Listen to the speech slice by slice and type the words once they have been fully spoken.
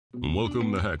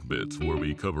Welcome to Hackbits, where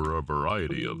we cover a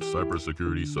variety of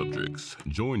cybersecurity subjects.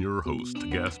 Join your host,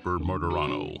 Gaspare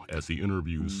Marturano, as he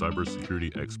interviews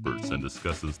cybersecurity experts and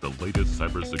discusses the latest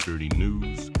cybersecurity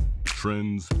news,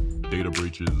 trends, data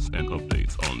breaches, and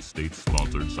updates on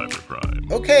state-sponsored cybercrime.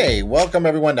 Okay, welcome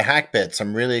everyone to Hackbits.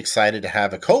 I'm really excited to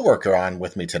have a coworker on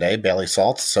with me today, Bailey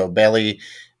Saltz. So Bailey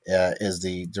is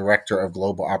the Director of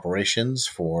Global Operations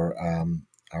for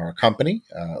our company,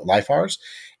 LIFARS.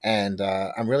 And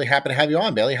I'm really happy to have you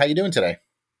on, Bailey. How you doing today?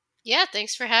 Yeah,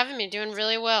 thanks for having me. Doing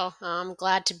really well. I'm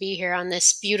glad to be here on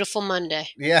this beautiful Monday.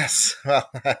 Yes, well,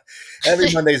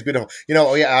 every Monday is beautiful.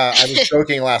 I was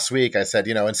joking last week. I said,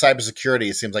 in cybersecurity,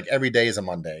 it seems like every day is a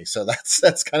Monday. So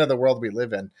that's kind of the world we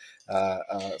live in.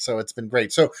 So it's been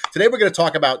great. So today we're going to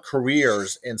talk about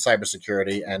careers in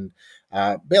cybersecurity. And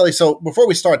Bailey, so before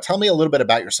we start, tell me a little bit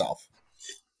about yourself.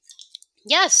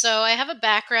 Yeah, so I have a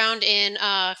background in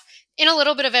a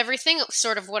little bit of everything,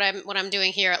 sort of what I'm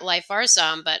doing here at LifeArs,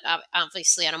 but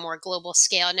obviously on a more global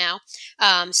scale now.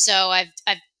 So I've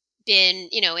been,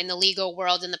 in the legal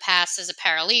world in the past as a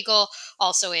paralegal,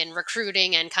 also in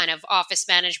recruiting and kind of office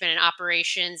management and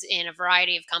operations in a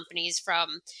variety of companies,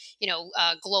 from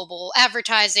global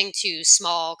advertising to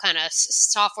small kind of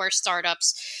software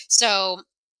startups. So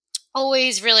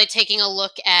always really taking a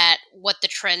look at what the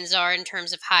trends are in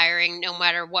terms of hiring, no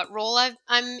matter what role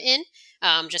I'm in.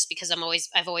 Just because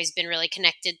I've always been really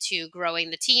connected to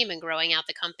growing the team and growing out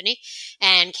the company,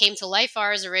 and came to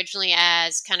LifeArs originally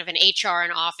as kind of an HR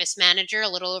and office manager a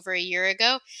little over a year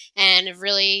ago, and have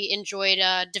really enjoyed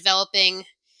developing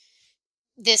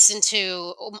this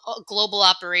into a global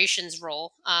operations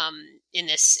role in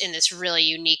this really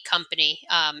unique company,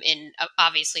 in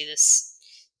obviously this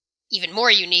even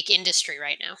more unique industry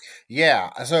right now.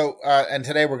 Yeah. So, and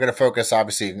today we're going to focus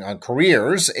obviously on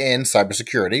careers in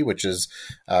cybersecurity, which is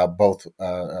both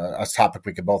a topic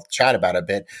we could both chat about a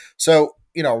bit. So,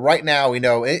 right now we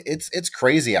know it's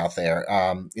crazy out there.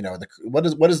 What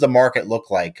does the market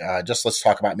look like? Just let's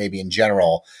talk about maybe in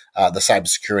general the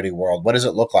cybersecurity world. What does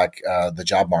it look like, the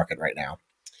job market right now?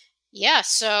 Yeah.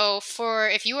 So,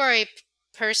 if you are a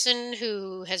person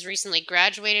who has recently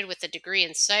graduated with a degree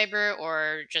in cyber,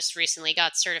 or just recently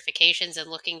got certifications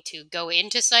and looking to go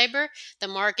into cyber, the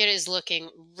market is looking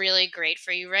really great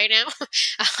for you right now.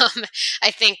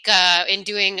 I think in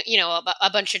doing a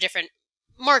bunch of different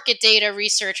market data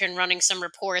research and running some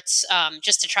reports,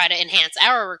 just to try to enhance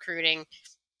our recruiting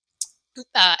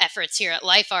efforts here at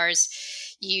LifeArs,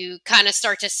 you kind of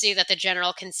start to see that the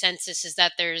general consensus is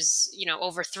that there's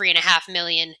over 3.5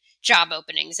 million job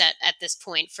openings at this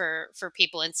point for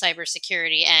people in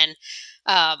cybersecurity, and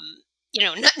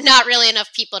not really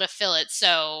enough people to fill it.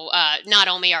 So not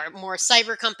only are more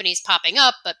cyber companies popping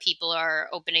up, but people are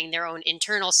opening their own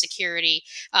internal security.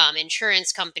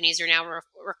 Insurance companies are now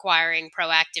requiring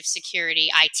proactive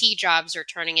security. IT jobs are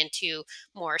turning into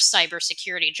more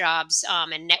cybersecurity jobs,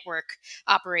 and network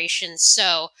operations.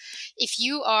 So if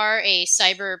you are a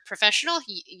cyber professional,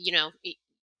 you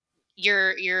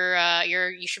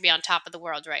should be on top of the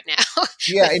world right now.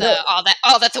 Yeah, with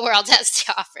all that the world has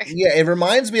to offer. Yeah, it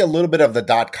reminds me a little bit of the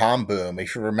 .com boom.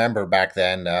 If you remember back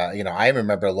then, I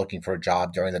remember looking for a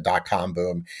job during the .com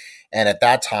boom, and at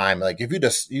that time, like if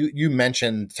you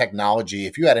mentioned technology,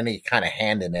 if you had any kind of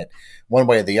hand in it, one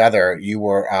way or the other, you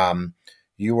were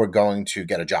going to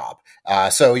get a job.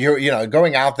 So you're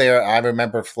going out there. I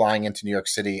remember flying into New York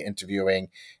City, interviewing,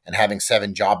 and having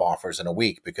 7 job offers in a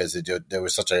week because there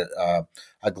was such a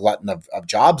glutton of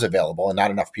jobs available and not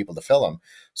enough people to fill them.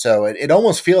 So it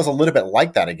almost feels a little bit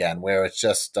like that again, where it's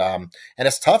just and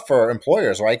it's tough for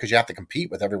employers, right? Because you have to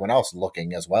compete with everyone else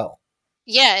looking as well.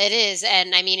 Yeah, it is.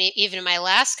 And I mean, even in my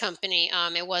last company,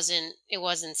 it wasn't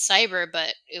cyber,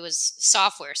 but it was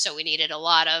software. So we needed a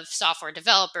lot of software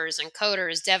developers and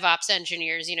coders, DevOps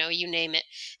engineers, you name it.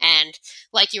 And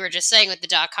like you were just saying with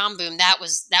the .com boom, that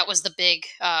was the big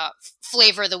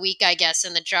flavor of the week, I guess,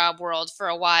 in the job world for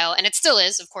a while. And it still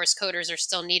is. Of course, coders are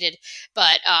still needed,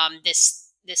 but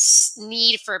this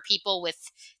need for people with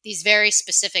these very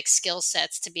specific skill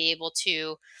sets to be able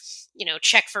to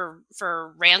check for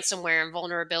ransomware and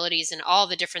vulnerabilities and all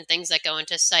the different things that go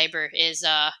into cyber is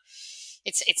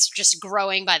it's just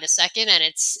growing by the second, and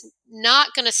it's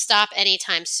not going to stop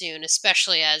anytime soon,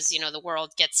 especially as the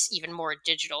world gets even more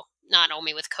digital, not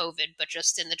only with COVID, but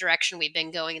just in the direction we've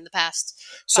been going in the past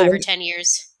 5 or 10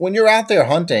 years. When you're out there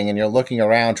hunting and you're looking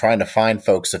around trying to find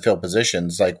folks to fill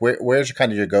positions, like where's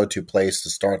your go-to place to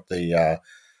start the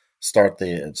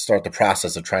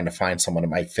process of trying to find someone who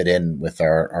might fit in with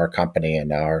our company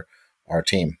and our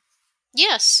team?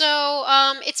 Yeah, so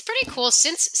it's pretty cool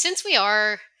since we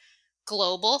are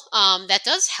global. That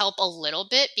does help a little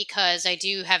bit because I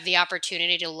do have the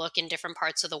opportunity to look in different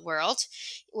parts of the world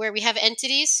where we have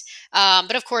entities.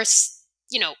 But of course,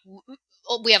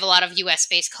 we have a lot of US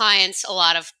based clients, a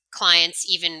lot of clients,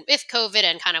 even with COVID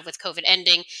and kind of with COVID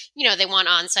ending, they want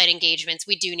on site engagements.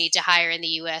 We do need to hire in the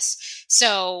US.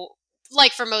 So,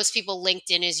 like for most people,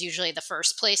 LinkedIn is usually the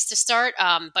first place to start.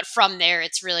 But from there,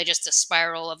 it's really just a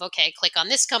spiral of, okay, click on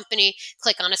this company,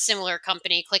 click on a similar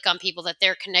company, click on people that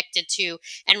they're connected to,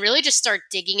 and really just start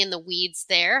digging in the weeds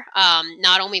there.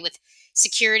 Not only with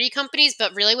security companies,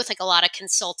 but really with like a lot of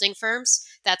consulting firms.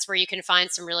 That's where you can find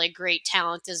some really great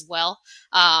talent as well.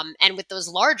 And with those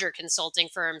larger consulting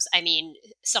firms, I mean,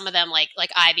 some of them like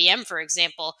IBM, for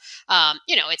example,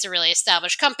 it's a really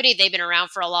established company. They've been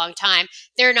around for a long time.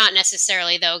 They're not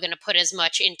necessarily, though, going to put as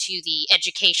much into the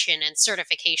education and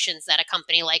certifications that a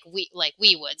company like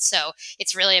we would. So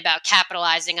it's really about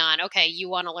capitalizing on, okay, you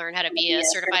want to learn how to be a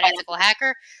certified ethical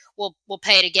hacker? We'll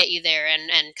pay to get you there,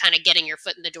 and kind of getting your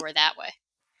foot in the door that way.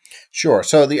 Sure.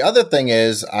 So the other thing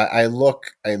is, I look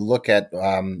at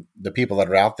the people that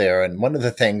are out there, and one of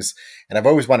the things, and I've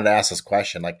always wanted to ask this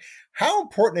question, like, how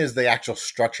important is the actual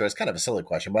structure? It's kind of a silly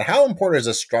question, but how important is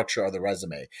the structure of the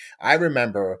resume? I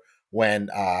remember when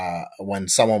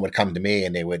someone would come to me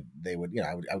and they would I would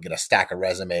get a stack of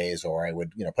resumes, or I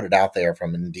would put it out there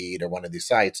from Indeed or one of these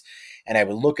sites, and I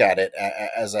would look at it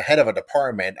as a head of a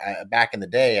department. Back in the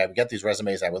day, I would get these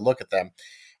resumes, I would look at them.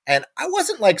 And I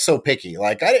wasn't like so picky.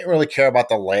 Like, I didn't really care about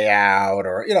the layout,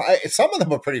 or, some of them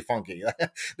were pretty funky.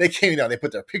 They came, they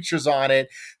put their pictures on it.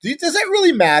 Does that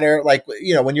really matter? Like,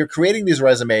 when you're creating these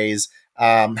resumes,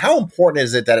 how important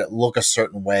is it that it look a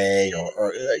certain way,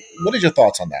 or what is your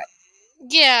thoughts on that?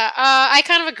 Yeah, I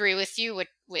kind of agree with you,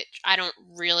 which I don't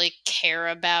really care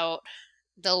about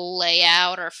the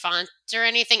layout or font or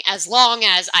anything, as long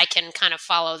as I can kind of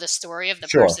follow the story of the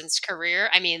Sure. person's career.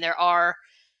 I mean, there are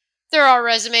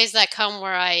resumes that come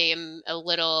where I am a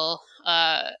little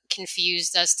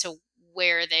confused as to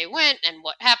where they went and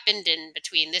what happened in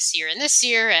between this year and this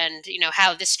year, and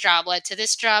how this job led to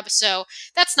this job. So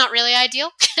that's not really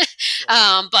ideal.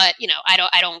 But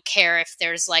I don't care if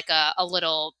there's like a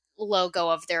little logo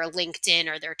of their LinkedIn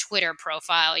or their Twitter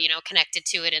profile, connected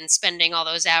to it, and spending all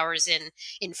those hours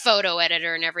in photo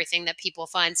editor and everything that people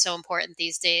find so important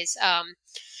these days.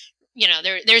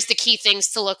 There's the key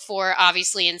things to look for,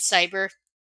 obviously, in cyber.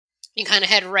 You kind of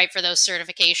head right for those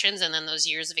certifications and then those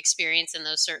years of experience in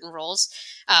those certain roles.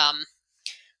 I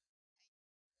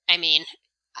mean,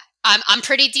 I'm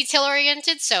pretty detail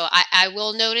oriented, so I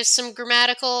will notice some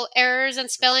grammatical errors and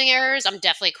spelling errors. I'm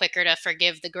definitely quicker to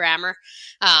forgive the grammar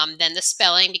than the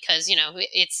spelling, because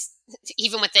it's,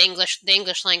 even with the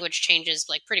English language changes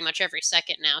like pretty much every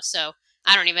second now. So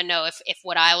I don't even know if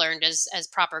what I learned as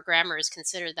proper grammar is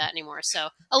considered that anymore. So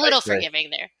a little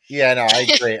forgiving there. Yeah, no, I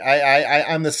agree.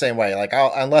 I'm the same way. Like,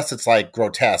 unless it's like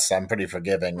grotesque, I'm pretty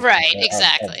forgiving. Right,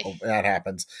 exactly. That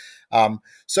happens.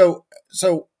 So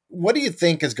what do you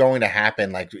think is going to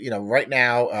happen? Like, right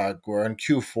now we're in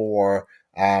Q4.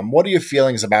 What are your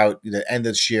feelings about the end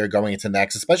of this year going into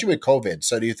next, especially with COVID?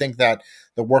 So do you think that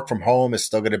the work from home is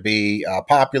still going to be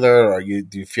popular, or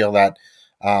do you feel that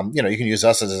you can use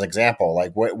us as an example?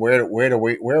 Like, where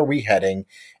are we heading,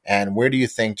 and where do you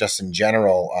think, just in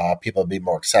general, people will be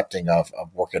more accepting of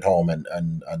work at home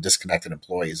and disconnected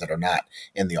employees that are not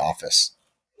in the office?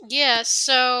 Yeah,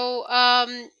 so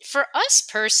for us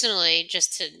personally,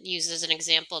 just to use as an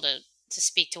example to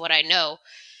speak to what I know,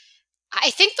 I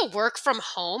think the work from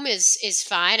home is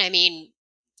fine. I mean,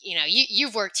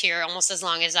 you've worked here almost as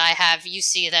long as I have. You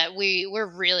see that we're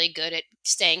really good at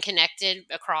staying connected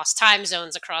across time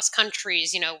zones, across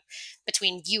countries,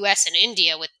 between US and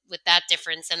India with that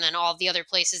difference, and then all the other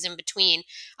places in between.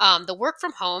 The work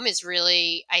from home is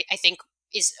really, I think,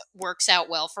 works out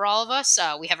well for all of us.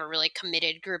 We have a really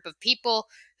committed group of people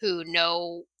who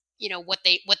know what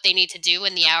they need to do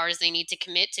and the hours they need to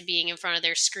commit to being in front of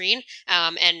their screen.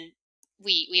 And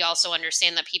we also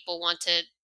understand that people want to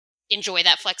enjoy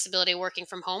that flexibility working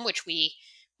from home, which we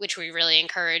really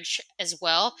encourage as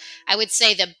well. I would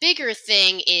say the bigger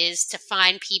thing is to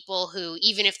find people who,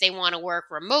 even if they want to work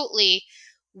remotely,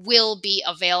 will be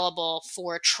available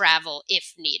for travel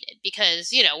if needed,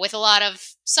 because with a lot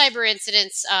of cyber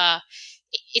incidents,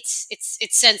 it's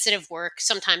sensitive work.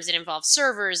 Sometimes it involves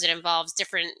servers, it involves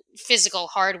different physical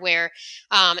hardware,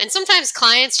 and sometimes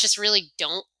clients just really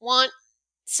don't want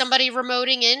somebody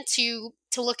remoting in to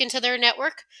look into their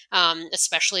network,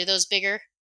 especially those bigger,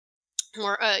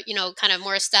 more kind of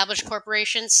more established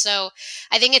corporations. So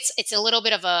I think it's a little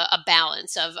bit of a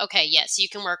balance of, okay, yes, you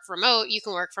can work remote, you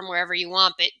can work from wherever you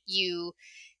want, but you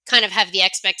kind of have the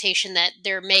expectation that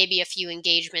there may be a few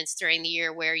engagements during the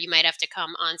year where you might have to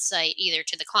come on site either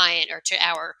to the client or to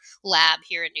our lab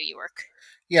here in New York.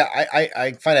 Yeah,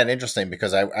 I find that interesting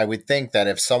because I would think that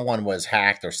if someone was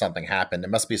hacked or something happened, there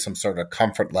must be some sort of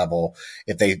comfort level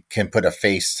if they can put a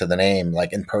face to the name,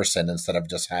 like in person, instead of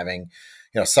just having,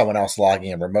 someone else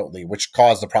logging in remotely, which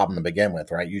caused the problem to begin with,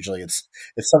 right? Usually it's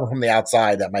someone from the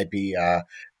outside that might be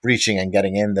breaching and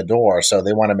getting in the door, so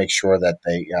they want to make sure that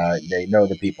they know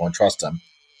the people and trust them.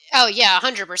 Oh yeah,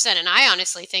 100%. And I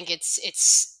honestly think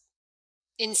it's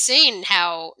insane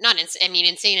how not ins- I mean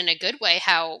insane in a good way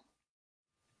how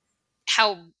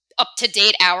up to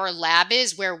date our lab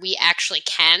is, where we actually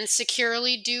can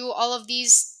securely do all of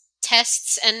these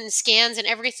tests and scans and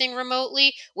everything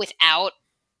remotely without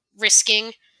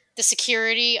risking the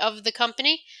security of the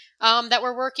company that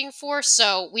we're working for.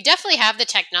 So we definitely have the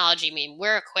technology. I mean,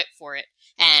 we're equipped for it.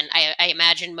 And I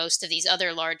imagine most of these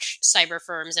other large cyber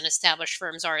firms and established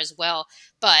firms are as well.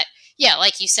 But yeah,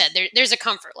 like you said, there's a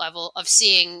comfort level of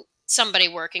seeing somebody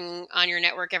working on your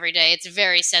network every day. It's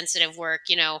very sensitive work,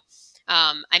 you know.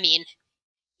 I mean,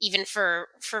 even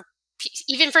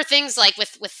even for things like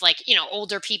with like, you know,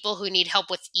 older people who need help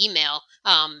with email,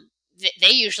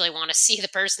 they usually want to see the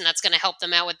person that's going to help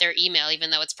them out with their email, even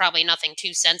though it's probably nothing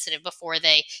too sensitive, before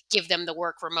they give them the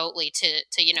work remotely to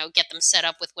you know, get them set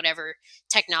up with whatever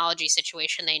technology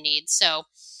situation they need. So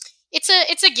it's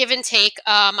a give and take.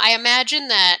 I imagine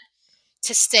that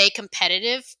to stay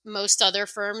competitive, most other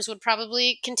firms would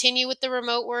probably continue with the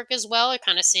remote work as well. We're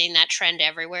kind of seeing that trend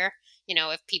everywhere. You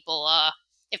know, if people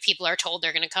are told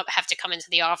they're going to have to come into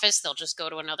the office, they'll just go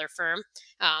to another firm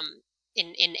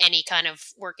in any kind of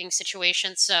working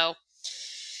situation. So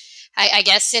I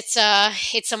guess it's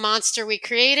a monster we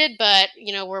created, but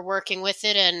you know, we're working with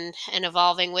it and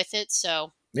evolving with it.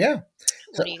 So Yeah.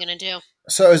 what So are you going to do?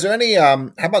 So, is there any?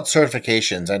 How about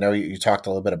certifications? I know you talked a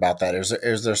little bit about that.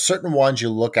 Is there certain ones you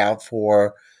look out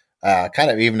for,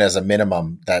 kind of even as a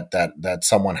minimum that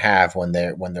someone have when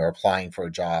they're applying for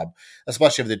a job,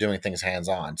 especially if they're doing things hands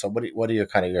on? So, what are your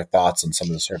kind of your thoughts on some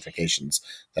of the certifications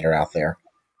that are out there?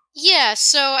 Yeah,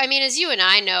 so I mean, as you and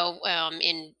I know,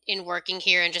 in working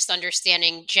here and just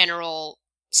understanding general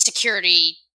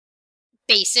security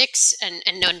basics and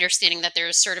understanding that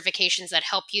there's certifications that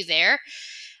help you there,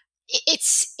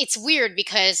 it's weird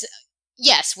because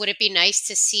yes, would it be nice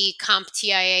to see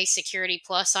CompTIA Security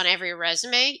Plus on every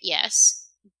resume? Yes.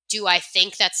 Do I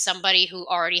think that somebody who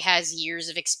already has years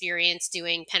of experience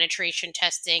doing penetration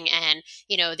testing and,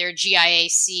 you know, their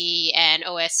GIAC and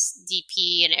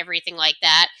OSDP and everything like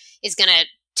that is going to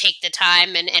take the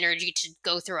time and energy to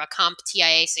go through a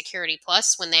CompTIA Security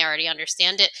Plus when they already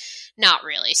understand it? Not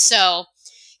really. So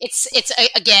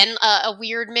again a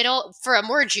weird middle for a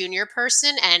more junior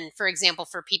person, and for example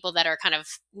for people that are kind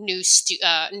of new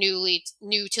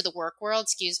to the work world,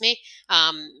 excuse me,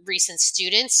 recent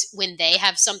students, when they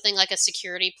have something like a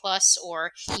Security Plus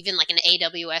or even like an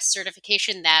AWS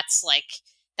certification, that's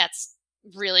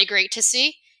really great to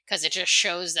see, because it just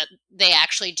shows that they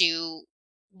actually do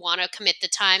want to commit the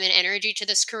time and energy to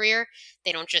this career.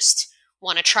 They don't just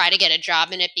want to try to get a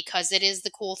job in it because it is the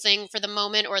cool thing for the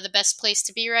moment or the best place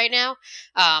to be right now.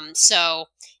 So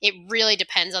it really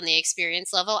depends on the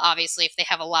experience level. Obviously, if they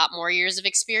have a lot more years of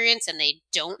experience and they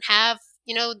don't have,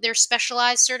 you know, their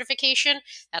specialized certification,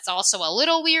 that's also a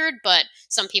little weird, but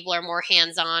some people are more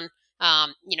hands-on.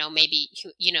 You know, maybe,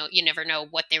 you know, you never know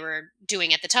what they were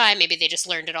doing at the time. Maybe they just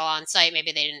learned it all on site.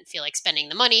 Maybe they didn't feel like spending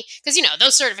the money, because, you know,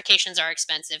 those certifications are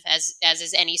expensive, as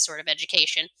is any sort of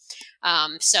education.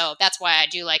 So that's why I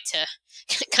do like to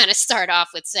kind of start off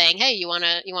with saying, hey, you want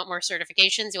more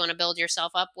certifications? You want to build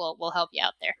yourself up? We'll help you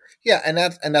out there. Yeah, and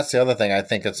that's the other thing I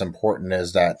think that's important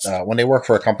is that when they work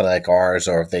for a company like ours,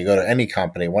 or if they go to any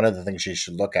company, one of the things you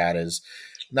should look at is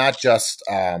not just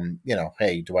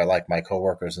hey, do I like my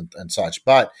coworkers and such,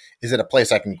 but is it a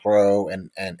place I can grow and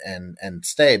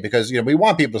stay? Because we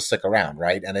want people to stick around,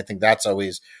 right? And I think that's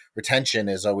always retention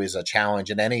is always a challenge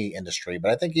in any industry, but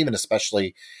I think even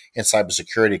especially in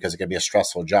cybersecurity, because it can be a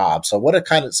stressful job. So, what are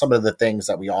kind of some of the things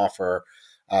that we offer?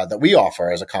 That we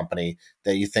offer as a company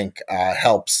that you think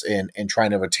helps in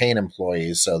trying to retain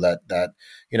employees, so that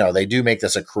they do make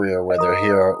this a career where they're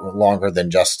here longer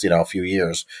than just a few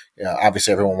years.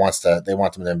 Obviously, everyone they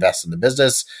want them to invest in the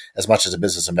business as much as the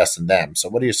business invests in them. So,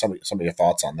 what are some of your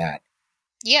thoughts on that?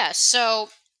 Yeah, so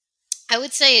I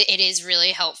would say it is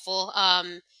really helpful.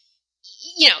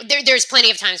 You know, there's plenty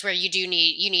of times where you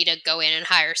need to go in and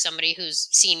hire somebody who's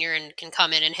senior and can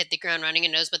come in and hit the ground running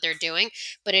and knows what they're doing.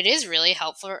 But it is really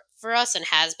helpful for us, and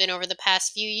has been over the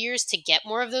past few years, to get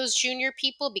more of those junior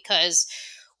people, because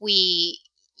we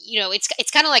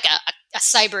it's kind of like a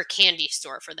cyber candy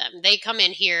store for them. They come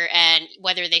in here, and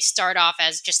whether they start off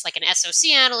as just like an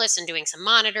SOC analyst and doing some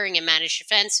monitoring and managed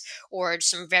defense, or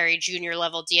some very junior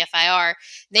level DFIR,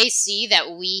 they see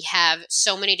that we have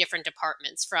so many different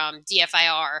departments from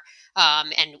DFIR.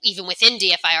 And even within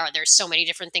DFIR, there's so many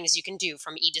different things you can do,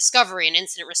 from e-discovery and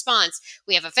incident response.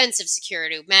 We have offensive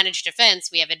security, managed defense.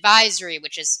 We have advisory,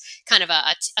 which is kind of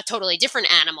a totally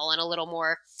different animal and a little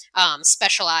more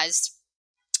specialized.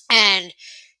 And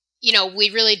we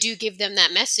really do give them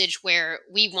that message where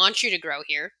we want you to grow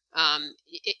here.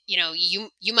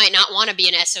 You might not want to be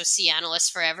an SOC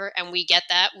analyst forever, and we get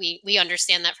that. We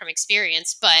understand that from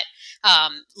experience. But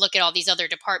look at all these other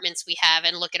departments we have,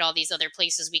 and look at all these other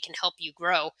places we can help you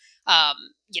grow.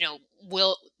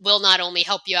 We'll not only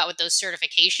help you out with those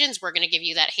certifications, we're going to give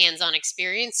you that hands-on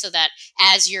experience, so that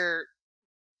as you're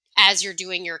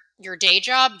doing your day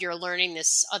job, you're learning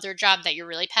this other job that you're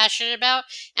really passionate about.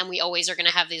 And we always are going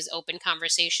to have these open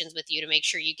conversations with you to make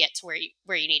sure you get to where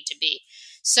you need to be.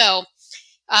 So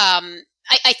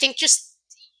I think just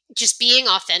being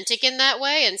authentic in that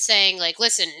way, and saying, like,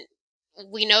 listen,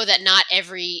 we know that not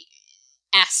every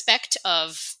aspect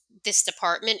of this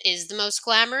department is the most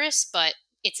glamorous, but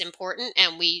it's important.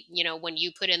 And we, when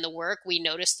you put in the work, we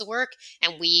notice the work,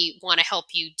 and we want to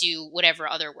help you do whatever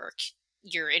other work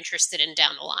you're interested in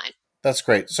down the line. That's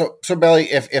great. So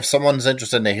Bailey, if someone's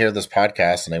interested and they hear this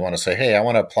podcast and they want to say, hey, I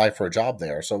want to apply for a job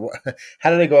there, so how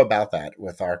do they go about that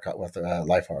with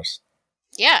LIFARS?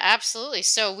 Yeah, absolutely.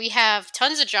 So we have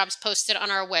tons of jobs posted on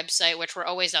our website, which we're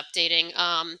always updating.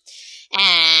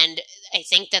 And I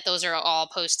think that those are all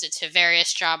posted to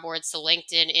various job boards, to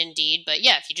LinkedIn, Indeed. But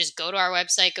yeah, if you just go to our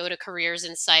website, go to careers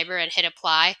in cyber and hit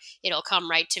apply, it'll come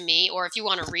right to me. Or if you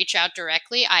want to reach out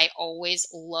directly, I always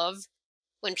love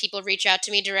when people reach out to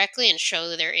me directly and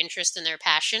show their interest and their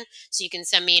passion. So you can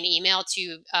send me an email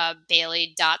to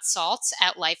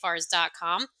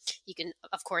bailey.saltz@lifars.com. You can,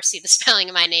 of course, see the spelling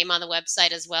of my name on the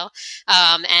website as well.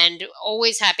 And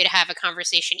always happy to have a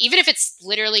conversation, even if it's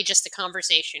literally just a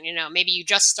conversation. Maybe you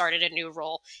just started a new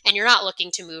role and you're not looking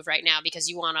to move right now because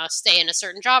you want to stay in a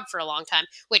certain job for a long time,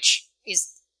 which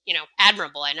is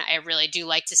admirable. And I really do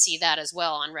like to see that as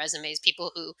well on resumes,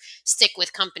 people who stick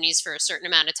with companies for a certain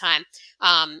amount of time.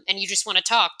 And you just want to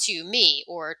talk to me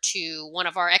or to one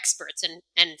of our experts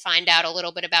and find out a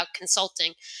little bit about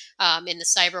consulting in the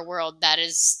cyber world. That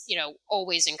is,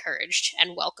 always encouraged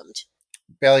and welcomed.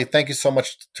 Bailey, thank you so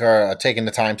much for taking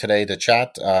the time today to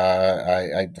chat.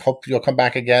 I hope you'll come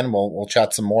back again. We'll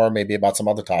chat some more, maybe about some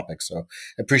other topics. So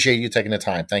I appreciate you taking the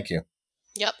time. Thank you.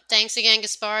 Yep. Thanks again,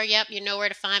 Gaspar. Yep. You know where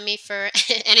to find me for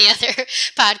any other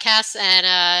podcasts,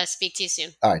 and speak to you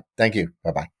soon. All right. Thank you.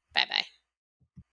 Bye-bye. Bye-bye.